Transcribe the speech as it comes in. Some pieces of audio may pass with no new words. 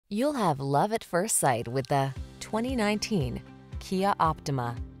You'll have love at first sight with the 2019 Kia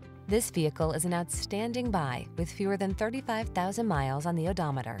Optima. This vehicle is an outstanding buy with fewer than 35,000 miles on the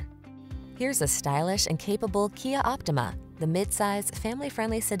odometer. Here's a stylish and capable Kia Optima, the midsize,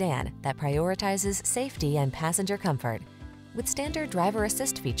 family-friendly sedan that prioritizes safety and passenger comfort. With standard driver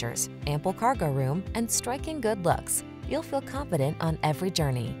assist features, ample cargo room, and striking good looks, you'll feel confident on every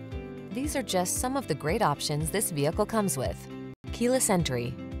journey. These are just some of the great options this vehicle comes with: keyless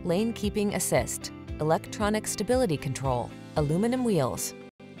entry, lane keeping assist, electronic stability control, aluminum wheels,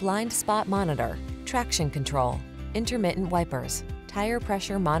 blind spot monitor, traction control, intermittent wipers, tire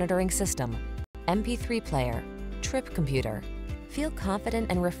pressure monitoring system, MP3 player, trip computer. Feel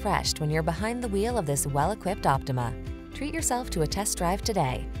confident and refreshed when you're behind the wheel of this well-equipped Optima. Treat yourself to a test drive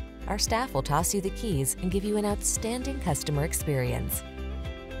today. Our staff will toss you the keys and give you an outstanding customer experience.